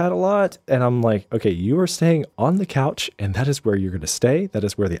my iPad a lot, and I'm like, okay, you are staying on the couch, and that is where you're going to stay. That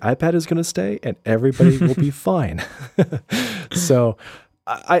is where the iPad is going to stay, and everybody will be fine. So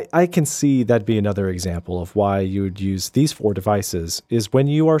I can see that be another example of why you would use these 4 devices is when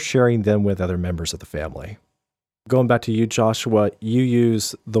you are sharing them with other members of the family. Going back to you, Joshua, you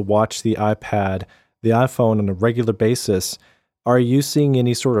use the watch, the iPad, the iPhone on a regular basis. Are you seeing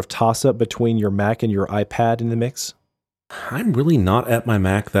any sort of toss-up between your Mac and your iPad in the mix? I'm really not at my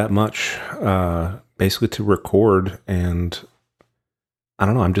Mac that much, basically to record, and I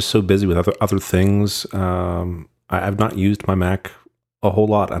don't know, I'm just so busy with other things. I've not used my Mac a whole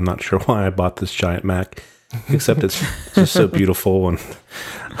lot. I'm not sure why I bought this giant Mac, except it's just so beautiful. And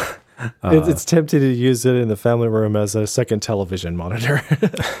it's tempting to use it in the family room as a second television monitor.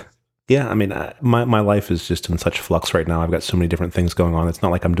 Yeah, I mean, my life is just in such flux right now. I've got so many different things going on. It's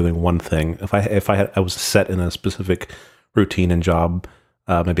not like I'm doing one thing. If I was set in a specific routine and job,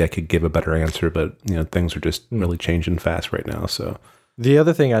 maybe I could give a better answer. But things are just really changing fast right now. So the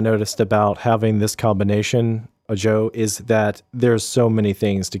other thing I noticed about having this combination, Joe, is that there's so many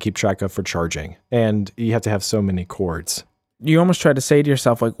things to keep track of for charging, and you have to have so many cords. You almost try to say to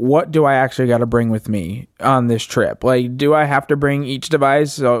yourself, like, what do I actually got to bring with me on this trip? Like, do I have to bring each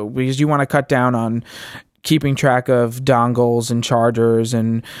device? Because you want to cut down on keeping track of dongles and chargers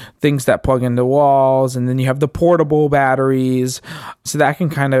and things that plug into walls. And then you have the portable batteries. So that can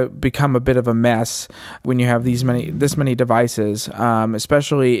kind of become a bit of a mess when you have this many devices,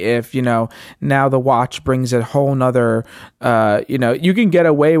 especially if, now the watch brings a whole nother, you can get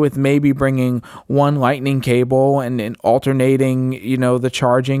away with maybe bringing one lightning cable and alternating, the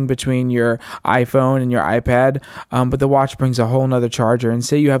charging between your iPhone and your iPad. But the watch brings a whole nother charger. And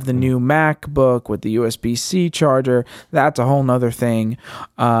say you have the new MacBook with the USB-C charger, that's a whole nother thing.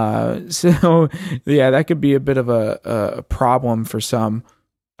 So yeah, that could be a bit of a problem for some.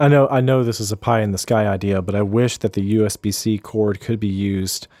 I know this is a pie in the sky idea, but I wish that the USB-C cord could be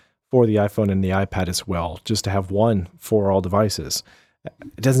used for the iPhone and the iPad as well, just to have one for all devices.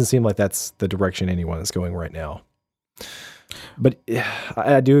 It doesn't seem like that's the direction anyone is going right now. But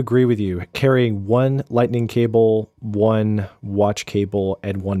I do agree with you. Carrying one lightning cable, one watch cable,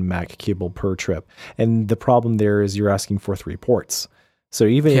 and one Mac cable per trip. And the problem there is you're asking for 3 ports. So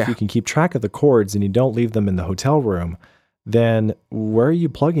even if you can keep track of the cords and you don't leave them in the hotel room, then where are you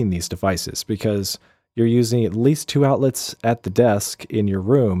plugging these devices? Because you're using at least 2 outlets at the desk in your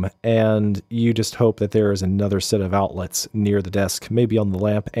room, and you just hope that there is another set of outlets near the desk, maybe on the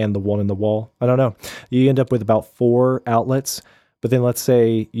lamp and the one in the wall. I don't know. You end up with about 4 outlets, but then let's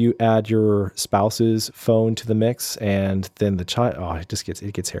say you add your spouse's phone to the mix, and then the child. Oh, it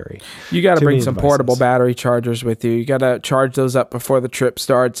gets hairy. You got to bring some portable battery chargers with you. You got to charge those up before the trip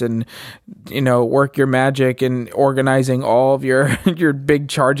starts, and work your magic in organizing all of your your big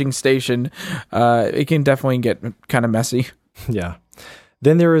charging station. It can definitely get kind of messy. Yeah.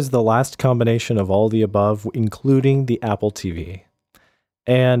 Then there is the last combination of all the above, including the Apple TV.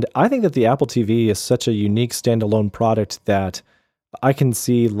 And I think that the Apple TV is such a unique standalone product that I can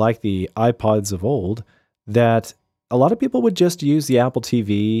see, like the iPods of old, that a lot of people would just use the Apple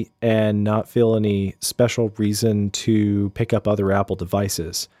TV and not feel any special reason to pick up other Apple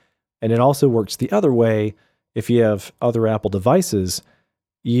devices. And it also works the other way. If you have other Apple devices,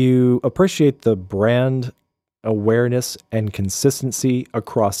 you appreciate the brand awareness and consistency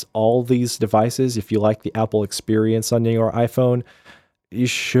across all these devices. If you like the Apple experience on your iPhone, you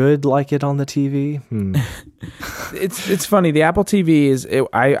should like it on the TV. It's funny. The Apple TV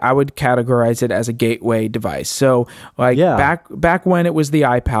I would categorize it as a gateway device. So like back when it was the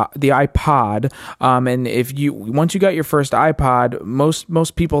iPod, and once you got your first iPod,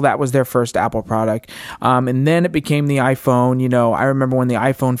 most people, that was their first Apple product. And then it became the iPhone. You know, I remember when the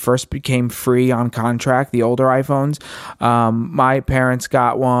iPhone first became free on contract, the older iPhones. My parents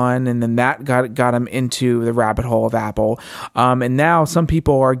got one, and then that got them into the rabbit hole of Apple. And now some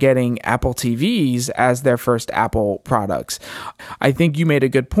people are getting Apple TVs as their first Apple products. I think you made a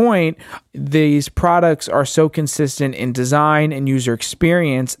good point. These products are so consistent in design and user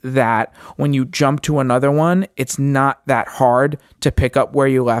experience that when you jump to another one, it's not that hard to pick up where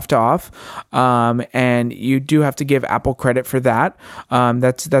you left off. And you do have to give Apple credit for that.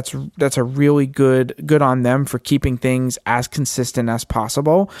 That's a really good on them for keeping things as consistent as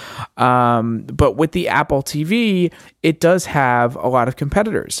possible. But with the Apple TV, it does have a lot of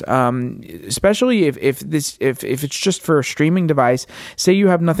competitors, especially if it's just for a streaming device. Say you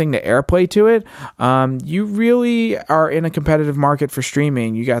have nothing to AirPlay to it, you really are in a competitive market for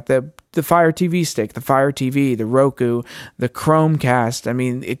streaming. You got the Fire TV Stick, the Fire TV, the Roku, the Chromecast. I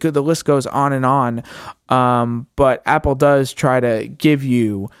mean, the list goes on and on. But Apple does try to give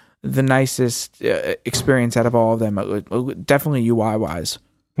you the nicest experience out of all of them, definitely UI-wise.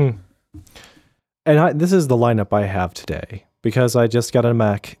 And this is the lineup I have today because I just got a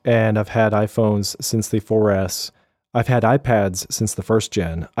Mac and I've had iPhones since the 4S. I've had iPads since the first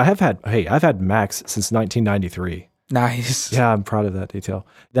gen. I've had Macs since 1993. Nice. Yeah, I'm proud of that detail.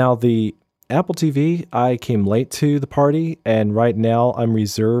 Now, the Apple TV, I came late to the party, and right now I'm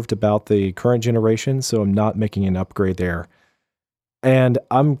reserved about the current generation, so I'm not making an upgrade there. And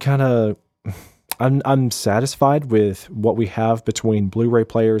I'm satisfied with what we have between Blu-ray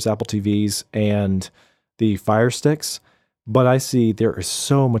players, Apple TVs, and the Fire Sticks, but I see there is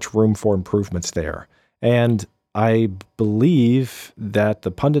so much room for improvements there. And I believe that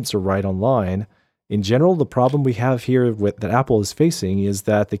the pundits are right online. In general, the problem we have here that Apple is facing is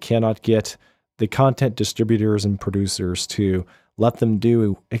that they cannot get the content distributors and producers to let them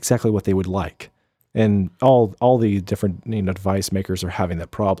do exactly what they would like. And all the different device makers are having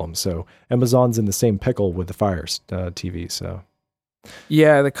that problem. So Amazon's in the same pickle with the Fire TV. So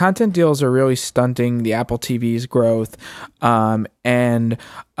yeah, the content deals are really stunting the Apple TV's growth. I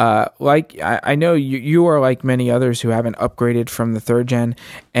know you are like many others who haven't upgraded from the third gen.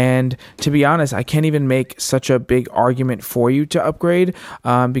 And to be honest, I can't even make such a big argument for you to upgrade.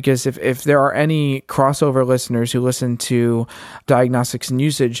 Because if there are any crossover listeners who listen to Diagnostics and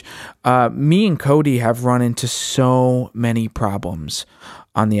Usage, me and Cody have run into so many problems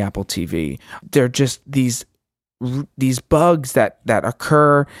on the Apple TV. They're just these bugs that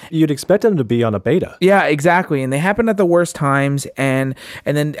occur. You'd expect them to be on a beta. Yeah, exactly. And they happen at the worst times. And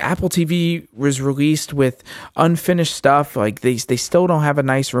then Apple TV was released with unfinished stuff. Like they still don't have a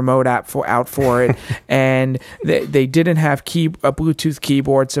nice remote app out for it. And they didn't have a Bluetooth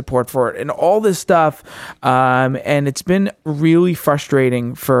keyboard support for it and all this stuff. And it's been really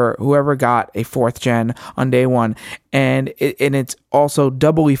frustrating for whoever got a fourth gen on day one. And it's also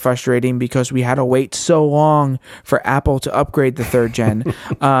doubly frustrating because we had to wait so long for Apple to upgrade the third gen.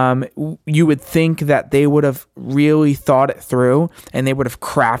 You would think that they would have really thought it through and they would have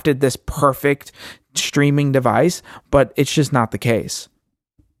crafted this perfect streaming device, but it's just not the case.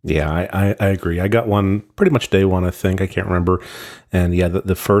 Yeah, I agree. I got one pretty much day one, I think. I can't remember. And yeah,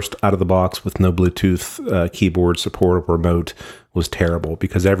 the first out of the box with no Bluetooth keyboard support or remote was terrible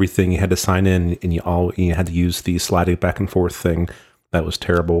because everything you had to sign in and you had to use the sliding back and forth thing. That was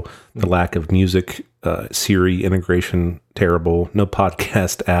terrible. The lack of music, Siri integration, terrible. No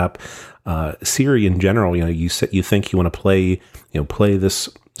podcast app. Siri in general, you think you want to play this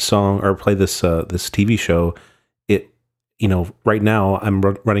song or play this TV show. Right now I'm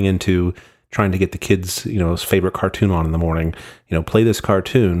running into trying to get the kids, his favorite cartoon on in the morning, play this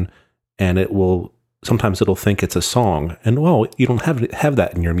cartoon, and sometimes it'll think it's a song, and you don't have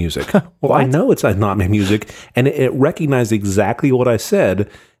that in your music. Well, I know it's not my music, and it recognized exactly what I said,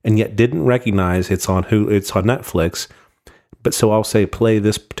 and yet didn't recognize it's on Netflix. But so I'll say play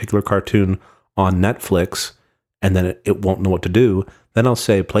this particular cartoon on Netflix, and then it won't know what to do. Then I'll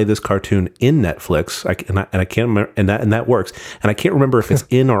say play this cartoon in Netflix, I can't remember, and that works. And I can't remember if it's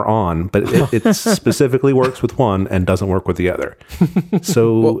in or on, but it specifically works with one and doesn't work with the other.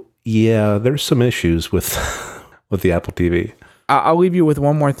 So yeah, there's some issues with the Apple TV. I'll leave you with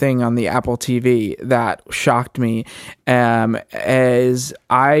one more thing on the Apple TV that shocked me, as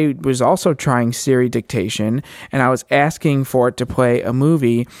I was also trying Siri dictation, and I was asking for it to play a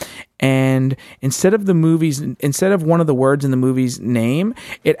movie, and instead of one of the words in the movie's name,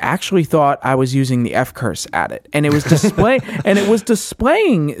 it actually thought I was using the F curse at it, and it was displaying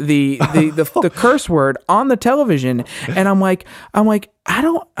the curse word on the television, and I'm like,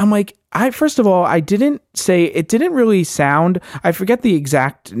 first of all, I didn't say, it didn't really sound, I forget the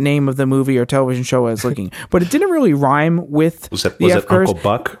exact name of the movie or television show I was looking, but it didn't really rhyme with was it Uncle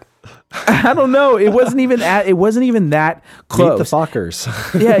Buck? I don't know. It wasn't even that close. Meet the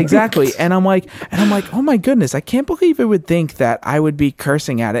Fockers. Yeah, exactly. And I'm like, oh my goodness, I can't believe it would think that I would be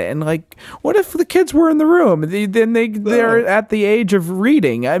cursing at it. And like, what if the kids were in the room? They're at the age of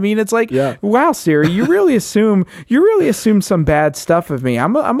reading. I mean, it's like, wow, Siri, you really assume some bad stuff of me.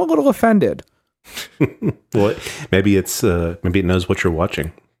 I'm a little offended. Well, maybe it knows what you're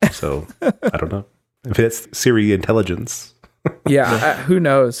watching. So I don't know. If it's Siri intelligence. Yeah, who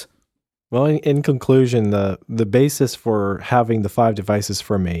knows? Well, in conclusion, the basis for having the 5 devices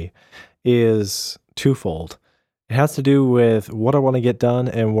for me is twofold. It has to do with what I want to get done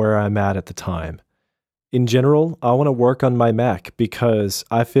and where I'm at the time. In general, I want to work on my Mac because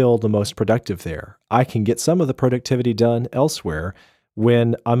I feel the most productive there. I can get some of the productivity done elsewhere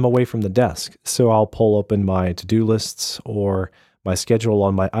when I'm away from the desk. So I'll pull open my to-do lists or my schedule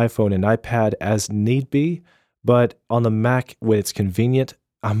on my iPhone and iPad as need be. But on the Mac, when it's convenient,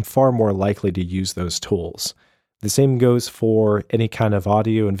 I'm far more likely to use those tools. The same goes for any kind of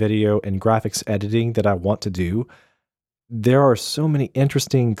audio and video and graphics editing that I want to do. There are so many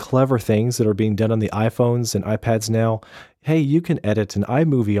interesting, clever things that are being done on the iPhones and iPads now. Hey, you can edit an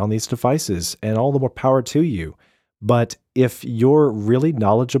iMovie on these devices, and all the more power to you. But if you're really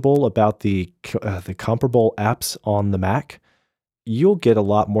knowledgeable about the comparable apps on the Mac, you'll get a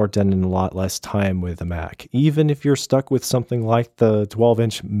lot more done in a lot less time with a Mac. Even if you're stuck with something like the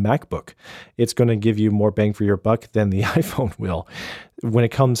 12-inch MacBook, it's going to give you more bang for your buck than the iPhone will when it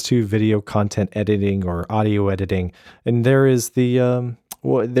comes to video content editing or audio editing. And there is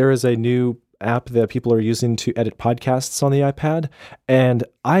there is a new app that people are using to edit podcasts on the iPad, and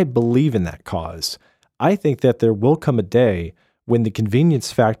I believe in that cause. I think that there will come a day when the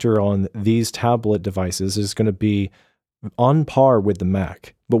convenience factor on these tablet devices is going to be on par with the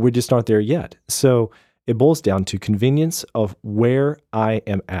Mac, but we just aren't there yet. So it boils down to convenience of where I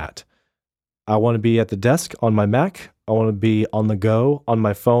am at. I want to be at the desk on my Mac. I want to be on the go on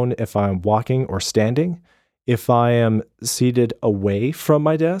my phone if I'm walking or standing. If I am seated away from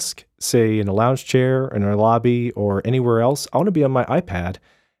my desk, say in a lounge chair, in a lobby, or anywhere else, I want to be on my iPad.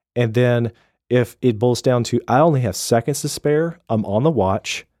 And then if it boils down to I only have seconds to spare, I'm on the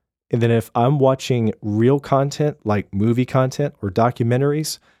watch. And then if I'm watching real content like movie content or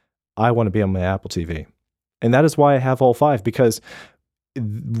documentaries, I want to be on my Apple TV. And that is why I have all 5, because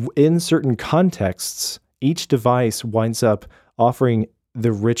in certain contexts, each device winds up offering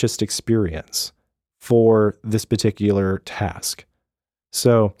the richest experience for this particular task.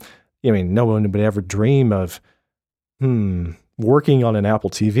 So, I mean, no one would ever dream of, working on an Apple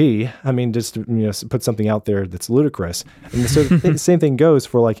TV. I mean, just put something out there that's ludicrous. And so the same thing goes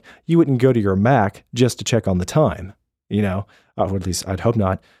for like, you wouldn't go to your Mac just to check on the time, or at least I'd hope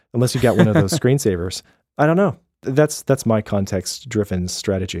not, unless you got one of those screensavers. I don't know. That's my context-driven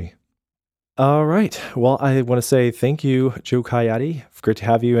strategy. All right. Well, I want to say thank you, Joe Coyote. Great to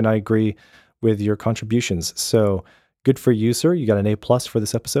have you, and I agree with your contributions. So good for you, sir. You got an A+ for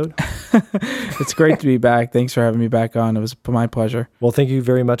this episode. It's great to be back. Thanks for having me back on. It was my pleasure. Well, thank you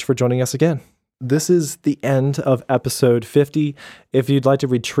very much for joining us again. This is the end of episode 50. If you'd like to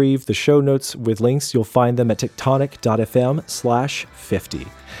retrieve the show notes with links, you'll find them at tectonic.fm/50.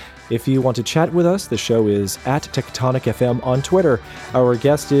 If you want to chat with us, the show is at TectonicFM on Twitter. Our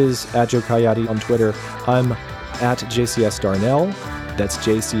guest is at Joe Coyote on Twitter. I'm at JCS Darnell. That's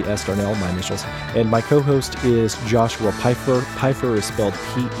JCS Darnell, my initials. And my co-host is Joshua Pfeiffer. Pfeiffer is spelled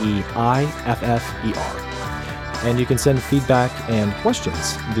Peiffer. And you can send feedback and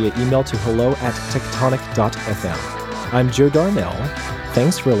questions via email to hello@tectonic.fm. I'm Joe Darnell.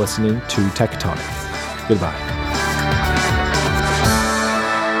 Thanks for listening to Tectonic. Goodbye.